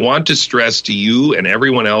 What I want to stress to you and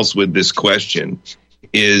everyone else with this question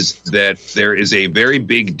is that there is a very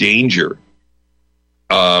big danger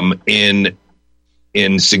in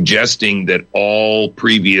suggesting that all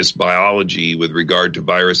previous biology with regard to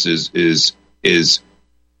viruses is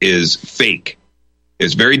fake.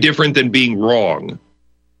 It's very different than being wrong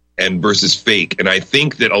and versus fake. And I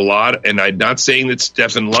think that and I'm not saying that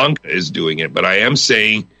Stefan Lanka is doing it, but I am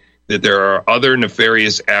saying that there are other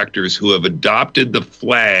nefarious actors who have adopted the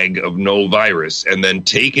flag of no virus and then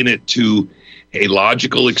taken it to a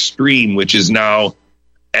logical extreme, which is now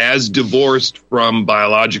as divorced from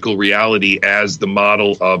biological reality as the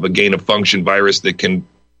model of a gain-of-function virus that can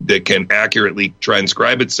accurately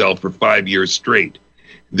transcribe itself for 5 years straight.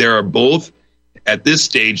 There are both, at this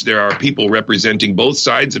stage, there are people representing both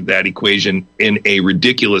sides of that equation in a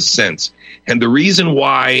ridiculous sense. And the reason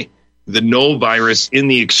why the no virus in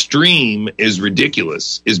the extreme is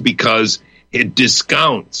ridiculous is because it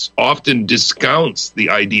often discounts the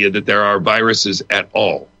idea that there are viruses at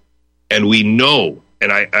all. And we know,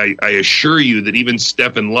 and I assure you that even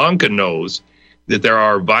Stefan Lanka knows, that there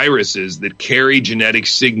are viruses that carry genetic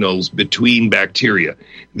signals between bacteria.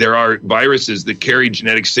 There are viruses that carry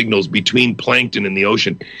genetic signals between plankton in the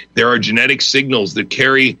ocean. There are genetic signals that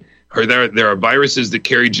carry, or there are viruses that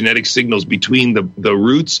carry genetic signals between the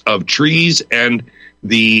roots of trees and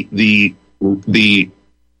the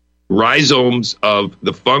rhizomes of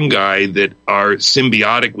the fungi that are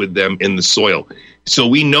symbiotic with them in the soil. So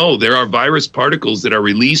we know there are virus particles that are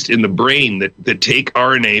released in the brain that take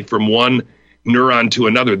RNA from one neuron to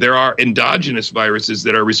another. There are endogenous viruses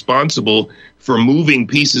that are responsible for moving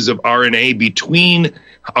pieces of RNA between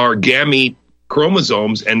our gamete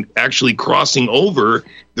chromosomes and actually crossing over.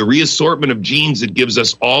 The reassortment of genes that gives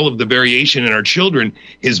us all of the variation in our children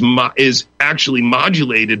is actually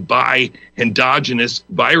modulated by endogenous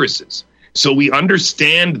viruses. So we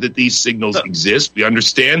understand that these signals exist. We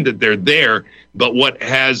understand that they're there. But what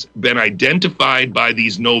has been identified by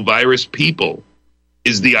these no virus people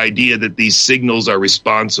is the idea that these signals are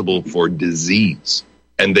responsible for disease,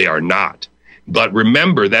 and they are not. But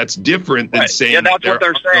remember, that's different than saying that's what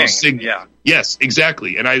they're saying. Yeah. Yes,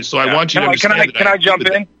 exactly. And I want you to understand. Can I jump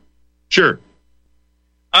in? Sure.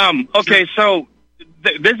 Okay, so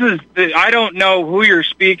I don't know who you're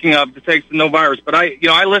speaking of that takes the no virus, but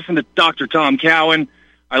I listen to Dr. Tom Cowan.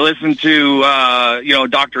 I listen to,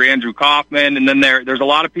 Dr. Andrew Kaufman, and then there's a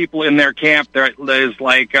lot of people in their camp. There's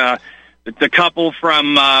like, the couple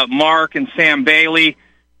from, Mark and Sam Bailey,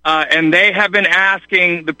 and they have been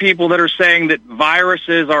asking the people that are saying that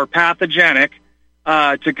viruses are pathogenic,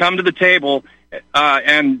 to come to the table,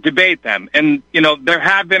 and debate them. And, there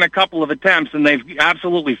have been a couple of attempts and they've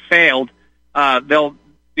absolutely failed.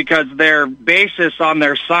 Because their basis on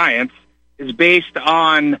their science is based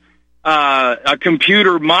on a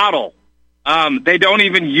computer model. They don't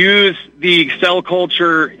even use the cell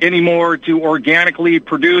culture anymore to organically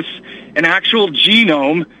produce an actual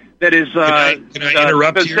genome that is can I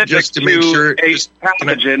interrupt here just to make sure a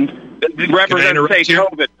pathogen that represents, say,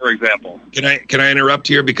 COVID, for example. Can I interrupt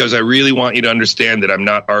here because I really want you to understand that I'm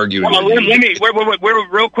not arguing. Well, let me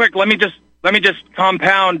real quick. Let me just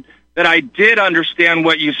compound that I did understand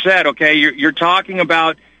what you said. Okay, you're talking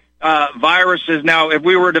about viruses. Now, if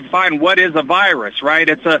we were to define what is a virus, right?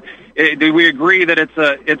 Do we agree that it's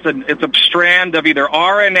a strand of either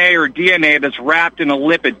RNA or DNA that's wrapped in a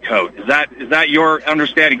lipid coat? Is that your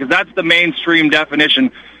understanding? Because that's the mainstream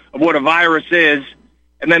definition of what a virus is.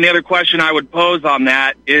 And then the other question I would pose on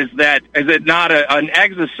that is it not an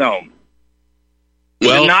exosome?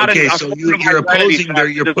 Well, okay, so you're opposing,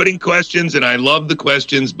 you're putting questions, and I love the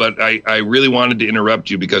questions, but I really wanted to interrupt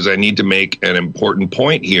you because I need to make an important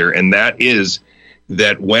point here, and that is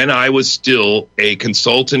that when I was still a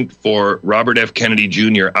consultant for Robert F. Kennedy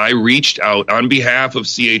Jr., I reached out on behalf of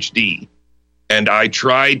CHD, and I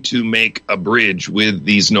tried to make a bridge with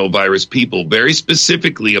these no-virus people, very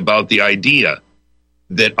specifically about the idea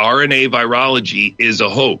that RNA virology is a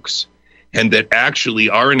hoax, and that actually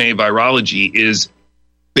RNA virology is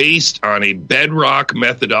based on a bedrock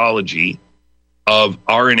methodology of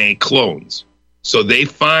RNA clones. So they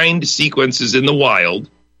find sequences in the wild,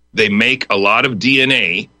 they make a lot of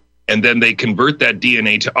DNA, and then they convert that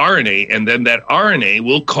DNA to RNA, and then that RNA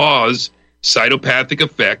will cause cytopathic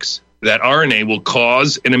effects. That RNA will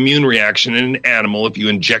cause an immune reaction in an animal if you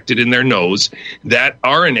inject it in their nose. That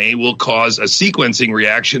RNA will cause a sequencing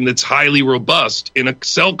reaction that's highly robust in a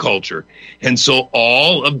cell culture. And so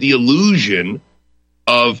all of the illusion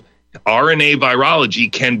of RNA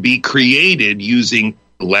virology can be created using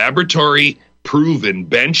laboratory proven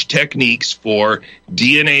bench techniques for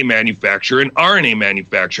DNA manufacture and RNA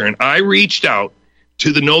manufacture. And I reached out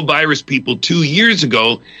to the no virus people 2 years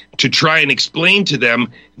ago to try and explain to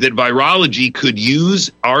them that virology could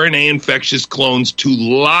use RNA infectious clones to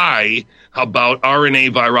lie about RNA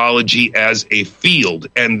virology as a field.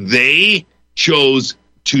 And they chose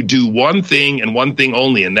to do one thing and one thing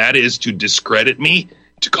only, and that is to discredit me,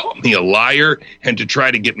 to call me a liar, and to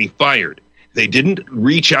try to get me fired. They didn't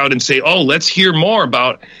reach out and say, oh, let's hear more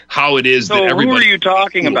about how it is that everybody... So who are you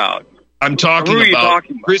talking about? I'm talking about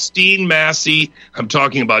Christine Massey. I'm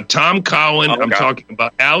talking about Tom Cowan. I'm talking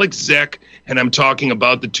about Alex Zeck. And I'm talking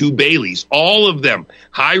about the two Baileys. All of them.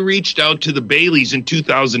 I reached out to the Baileys in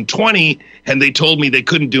 2020, and they told me they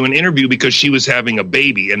couldn't do an interview because she was having a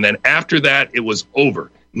baby. And then after that, it was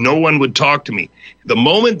over. No one would talk to me. The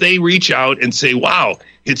moment they reach out and say, wow,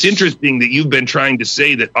 it's interesting that you've been trying to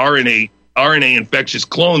say that RNA infectious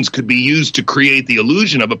clones could be used to create the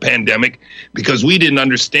illusion of a pandemic because we didn't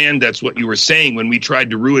understand that's what you were saying when we tried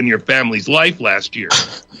to ruin your family's life last year.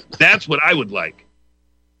 That's what I would like.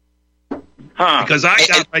 Because I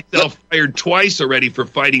got myself fired twice already for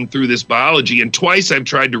fighting through this biology, and twice I've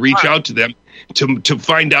tried to reach out to them to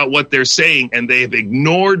find out what they're saying, and they have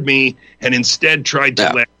ignored me and instead tried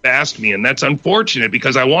to lambast me, and that's unfortunate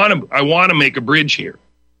because I want to make a bridge here.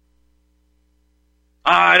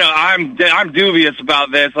 I'm dubious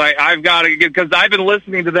about this. I've got to, because I've been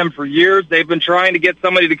listening to them for years. They've been trying to get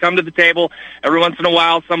somebody to come to the table. Every once in a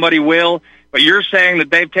while, somebody will. But you're saying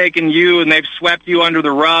that they've taken you and they've swept you under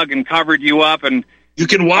the rug and covered you up. And you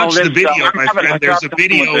can watch the video, my friend. There's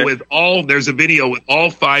a video with all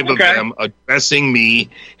five of them addressing me.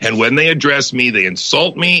 And when they address me, they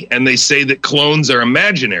insult me and they say that clones are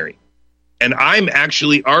imaginary. And I'm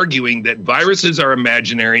actually arguing that viruses are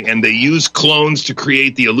imaginary and they use clones to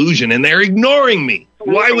create the illusion, and they're ignoring me.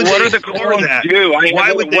 Why would they ignore that?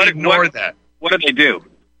 Why would they ignore that? What do they do?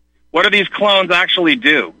 What do these clones actually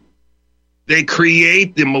do? They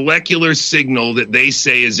create the molecular signal that they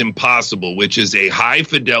say is impossible, which is a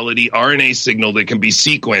high-fidelity RNA signal that can be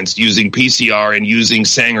sequenced using PCR and using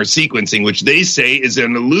Sanger sequencing, which they say is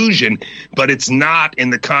an illusion, but it's not in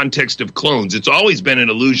the context of clones. It's always been an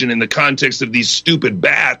illusion in the context of these stupid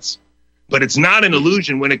bats But it's not an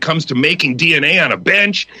illusion when it comes to making DNA on a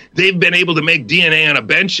bench. They've been able to make DNA on a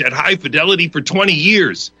bench at high fidelity for 20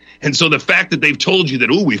 years. And so the fact that they've told you that,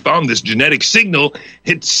 we found this genetic signal,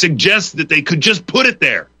 it suggests that they could just put it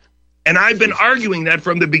there. And I've been arguing that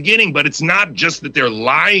from the beginning, but it's not just that they're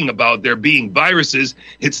lying about there being viruses.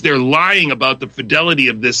 It's they're lying about the fidelity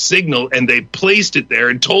of this signal, and they placed it there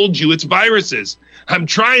and told you it's viruses. I'm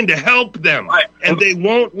trying to help them, and they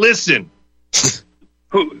won't listen.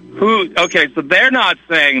 Okay, so they're not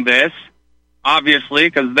saying this, obviously,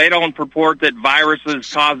 because they don't purport that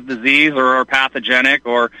viruses cause disease or are pathogenic,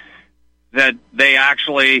 or that they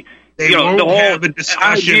actually... They won't have a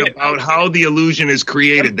discussion about how the illusion is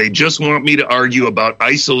created. They just want me to argue about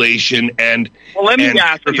isolation and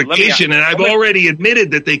purification, and I've already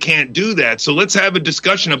admitted that they can't do that. So let's have a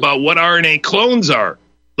discussion about what RNA clones are.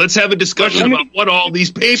 Let's have a discussion about what all these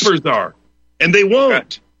papers are, and they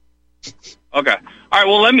won't. Okay. All right.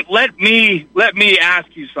 Well, let me ask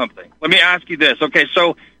you something. Let me ask you this. Okay.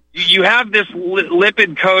 So you have this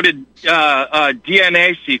lipid-coated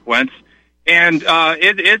DNA sequence, and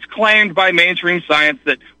it's claimed by mainstream science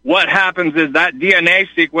that what happens is that DNA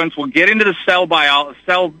sequence will get into the cell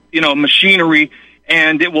machinery,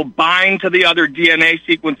 and it will bind to the other DNA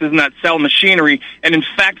sequences in that cell machinery and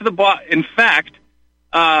infect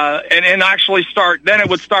and actually start. Then it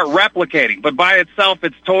would start replicating, but by itself,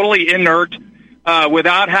 it's totally inert.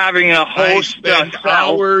 Without having a host. I spend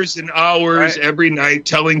hours and hours every night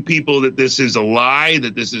telling people that this is a lie,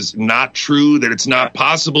 that this is not true, that it's not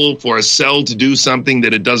possible for a cell to do something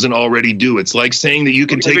that it doesn't already do. It's like saying that you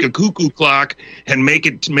can take a cuckoo clock and make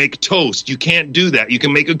it to make toast. You can't do that. You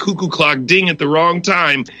can make a cuckoo clock ding at the wrong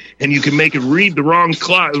time, and you can make it read the wrong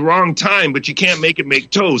time, but you can't make it make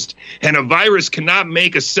toast. And a virus cannot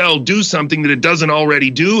make a cell do something that it doesn't already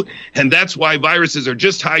do, and that's why viruses are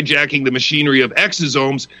just hijacking the machinery of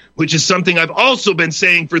exosomes, which is something I've also been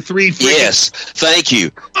saying for 3 freaking... Yes, thank you.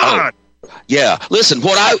 Yeah, listen, the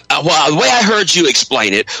way I heard you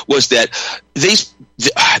explain it was that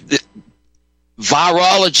the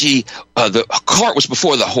virology, the cart was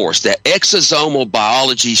before the horse, that exosomal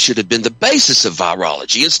biology should have been the basis of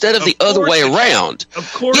virology instead of the other way around.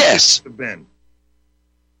 Of course yes. It should have been.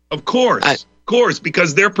 Of course.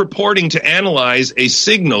 Because they're purporting to analyze a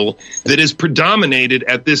signal that is predominated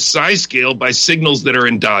at this size scale by signals that are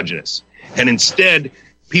endogenous. And instead,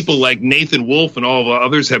 people like Nathan Wolfe and all of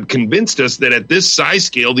others have convinced us that at this size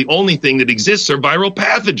scale, the only thing that exists are viral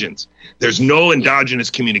pathogens. There's no endogenous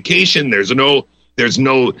communication. There's no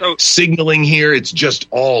signaling here. It's just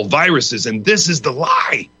all viruses. And this is the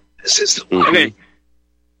lie. This is the lie.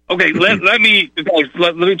 Okay, let me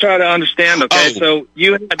try to understand. Okay, so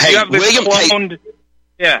you have this William, cloned.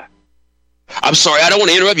 Yeah. I'm sorry, I don't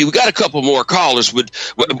want to interrupt you. We got a couple more callers.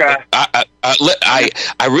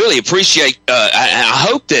 I really appreciate. I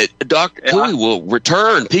hope that Dr. Couey will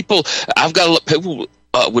return. People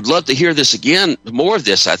would love to hear this again. More of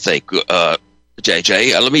this, I think.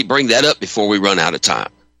 JJ, let me bring that up before we run out of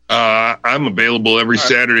time. I'm available every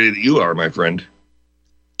Saturday that you are, my friend.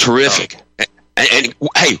 Terrific. And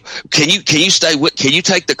hey, can you stay with? Can you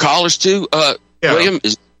take the callers too, William?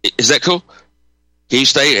 Is that cool? Can you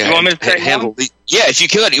stay? You want me to stay handle? Yeah, if you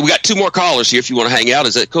could. We got 2 more callers here. If you want to hang out,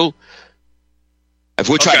 is that cool? If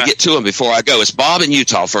we try to get to them before I go, it's Bob in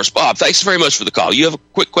Utah first. Bob, thanks very much for the call. You have a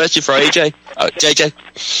quick question for AJ,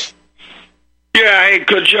 JJ? Yeah, hey,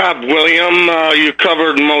 good job, William. You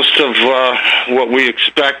covered most of what we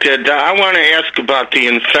expected. I want to ask about the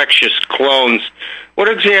infectious clones. What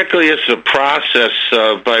exactly is the process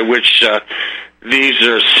by which these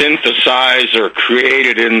are synthesized or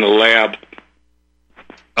created in the lab?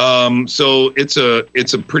 So it's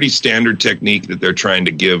a pretty standard technique that they're trying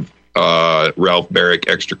to give Ralph Barrick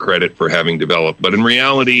extra credit for having developed. But in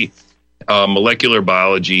reality, molecular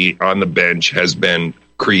biology on the bench has been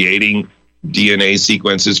creating DNA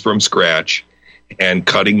sequences from scratch and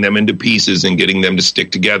cutting them into pieces and getting them to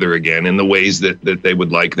stick together again in the ways that they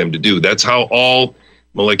would like them to do. That's how all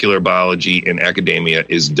molecular biology in academia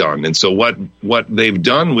is done. And so what they've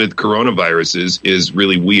done with coronaviruses is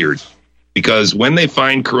really weird, because when they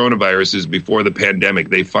find coronaviruses before the pandemic,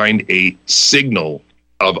 they find a signal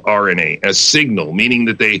of RNA, a signal, meaning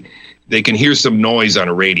that they can hear some noise on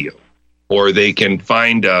a radio, or they can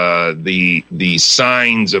find the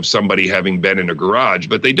signs of somebody having been in a garage,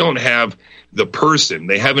 but they don't have the person.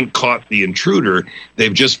 They haven't caught the intruder.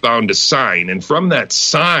 They've just found a sign, and from that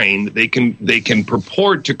sign, they can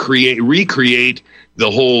purport to recreate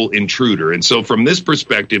the whole intruder. And so, from this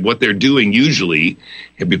perspective, what they're doing usually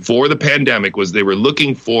before the pandemic was they were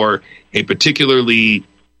looking for a particularly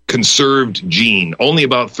conserved gene, only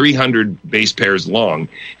about 300 base pairs long.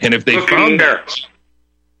 And if they found where?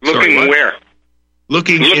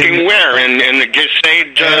 Looking where? In the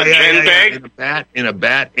Gestade gen bag? In a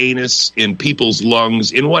bat anus, in people's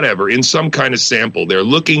lungs, in whatever, in some kind of sample. They're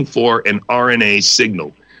looking for an RNA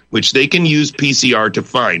signal, which they can use PCR to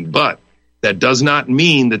find. But that does not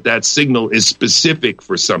mean that signal is specific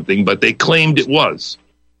for something, but they claimed it was.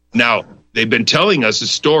 Now, they've been telling us a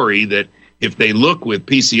story that if they look with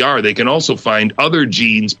PCR, they can also find other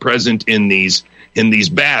genes present in these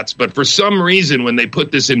bats. But for some reason, when they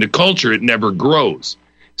put this into culture, it never grows.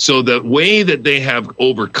 So the way that they have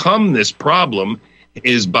overcome this problem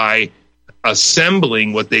is by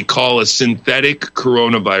assembling what they call a synthetic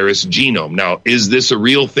coronavirus genome. Now, is this a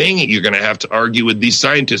real thing? You're going to have to argue with these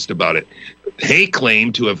scientists about it. They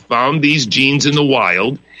claim to have found these genes in the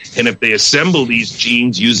wild, and if they assemble these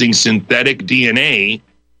genes using synthetic DNA,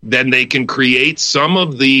 then they can create some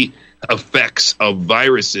of the effects of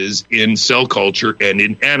viruses in cell culture and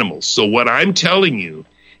in animals. So what I'm telling you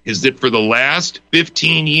is that for the last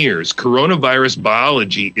 15 years, coronavirus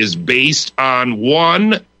biology is based on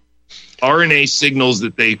one, RNA signals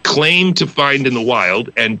that they claim to find in the wild,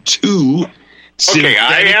 and two, okay,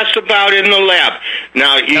 I asked about in the lab.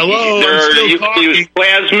 Now, you use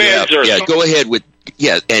plasmids Yeah, go ahead with,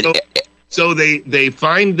 So they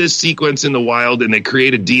find this sequence in the wild and they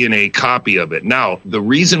create a DNA copy of it. Now, the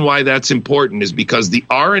reason why that's important is because the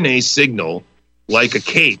RNA signal, like a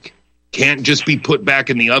cake, can't just be put back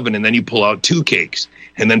in the oven and then you pull out 2 cakes,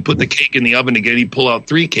 and then put the cake in the oven again, you pull out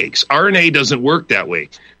 3 cakes. RNA doesn't work that way,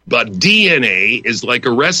 but DNA is like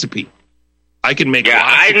a recipe. I can make. Yeah,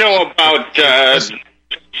 I know about PCR.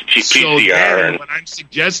 So then, what I'm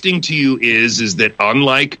suggesting to you is that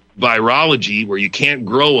unlike virology, where you can't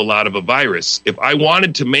grow a lot of a virus, if I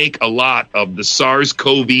wanted to make a lot of the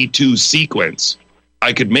SARS-CoV-2 sequence,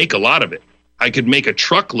 I could make a lot of it. I could make a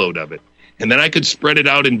truckload of it. And then I could spread it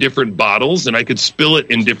out in different bottles, and I could spill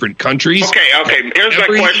it in different countries. Okay. Here's my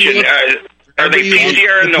question. Are they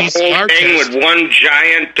PCR in the whole thing with one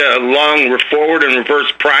giant long forward and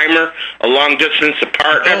reverse primer a long distance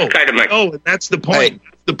apart? That's kind of my... Oh, that's the point.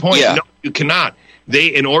 That's the point. Yeah. No, you cannot.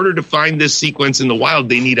 In order to find this sequence in the wild,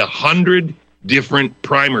 they need 100 different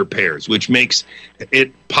primer pairs, which makes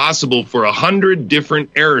it possible for 100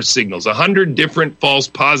 different error signals, 100 different false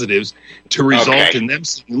positives to result in them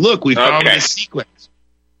saying, look, we found this sequence.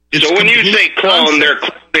 So when you say clone, they're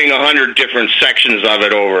cloning 100 different sections of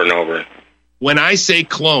it over and over. When I say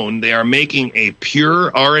clone, they are making a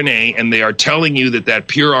pure RNA, and they are telling you that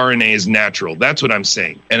pure RNA is natural. That's what I'm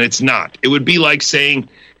saying, and it's not. It would be like saying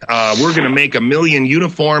we're going to make 1 million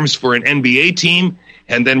uniforms for an NBA team,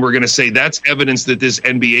 and then we're going to say that's evidence that this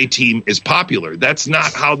NBA team is popular. That's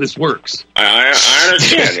not how this works. I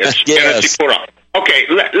understand. It's fantasy football. Okay,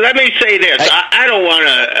 let me say this. I don't want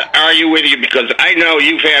to argue with you because I know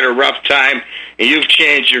you've had a rough time and you've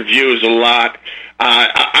changed your views a lot.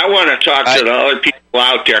 I want to talk to the other people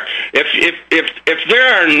out there. If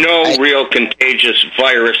there are no real contagious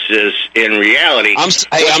viruses in reality, I'm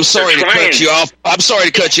sorry to cut you off. I'm sorry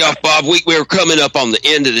to cut you off, Bob. We're coming up on the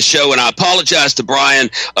end of the show, and I apologize to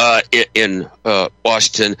Brian in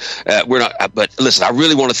Washington. We're not, but listen, I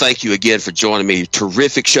really want to thank you again for joining me.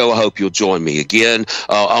 Terrific show. I hope you'll join me again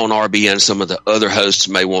on RBN. Some of the other hosts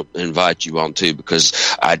may want to invite you on too, because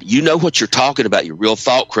you know what you're talking about. You're a real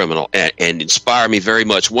thought criminal, and inspire me very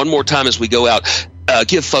much. One more time as we go out,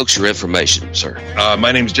 give folks your information, sir.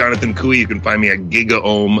 My name's Jonathan Couey. You can find me at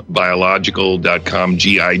gigaohmbiological.com,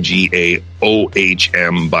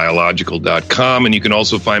 GIGAOHM biological.com. And you can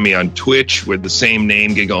also find me on Twitch with the same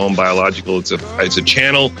name, Gigaohm Biological. It's a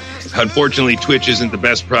channel. Unfortunately, Twitch isn't the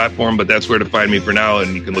best platform, but that's where to find me for now.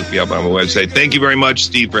 And you can look me up on my website. Thank you very much,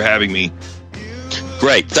 Steve, for having me.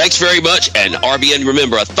 Great. Thanks very much. And RBN,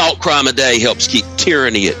 remember, a thought crime a day helps keep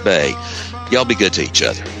tyranny at bay. Y'all be good to each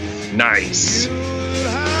other. Nice.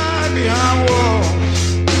 Behind walls,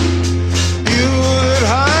 you would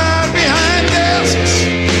hide behind desks.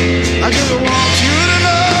 I just want you to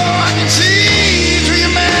know I can see through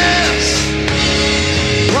your mask.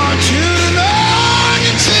 Want you to know I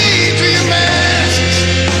can see through your masks.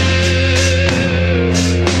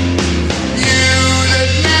 You that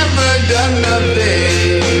never done nothing.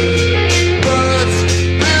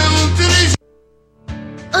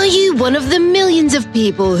 Are you one of the millions of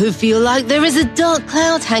people who feel like there is a dark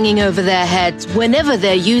cloud hanging over their heads whenever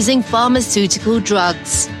they're using pharmaceutical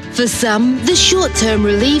drugs? For some, the short-term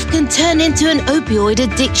relief can turn into an opioid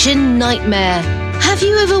addiction nightmare. Have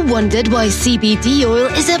you ever wondered why CBD oil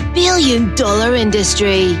is a billion-dollar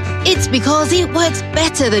industry? It's because it works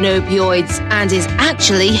better than opioids and is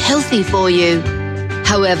actually healthy for you.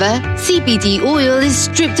 However, CBD oil is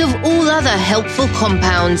stripped of all other helpful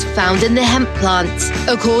compounds found in the hemp plant.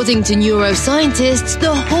 According to neuroscientists,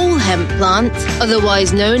 the whole hemp plant,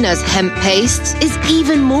 otherwise known as hemp paste, is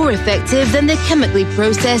even more effective than the chemically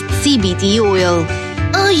processed CBD oil.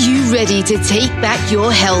 Are you ready to take back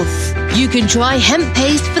your health? You can try hemp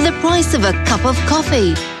paste for the price of a cup of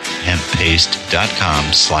coffee.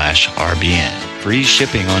 Hemppaste.com/RBN. Free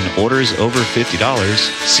shipping on orders over $50.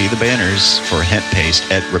 See the banners for hemp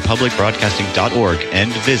paste at republicbroadcasting.org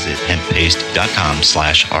and visit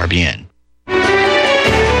hemppaste.com/RBN.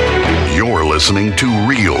 You're listening to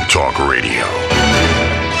Real Talk Radio,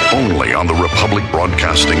 only on the Republic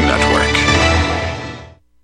Broadcasting Network.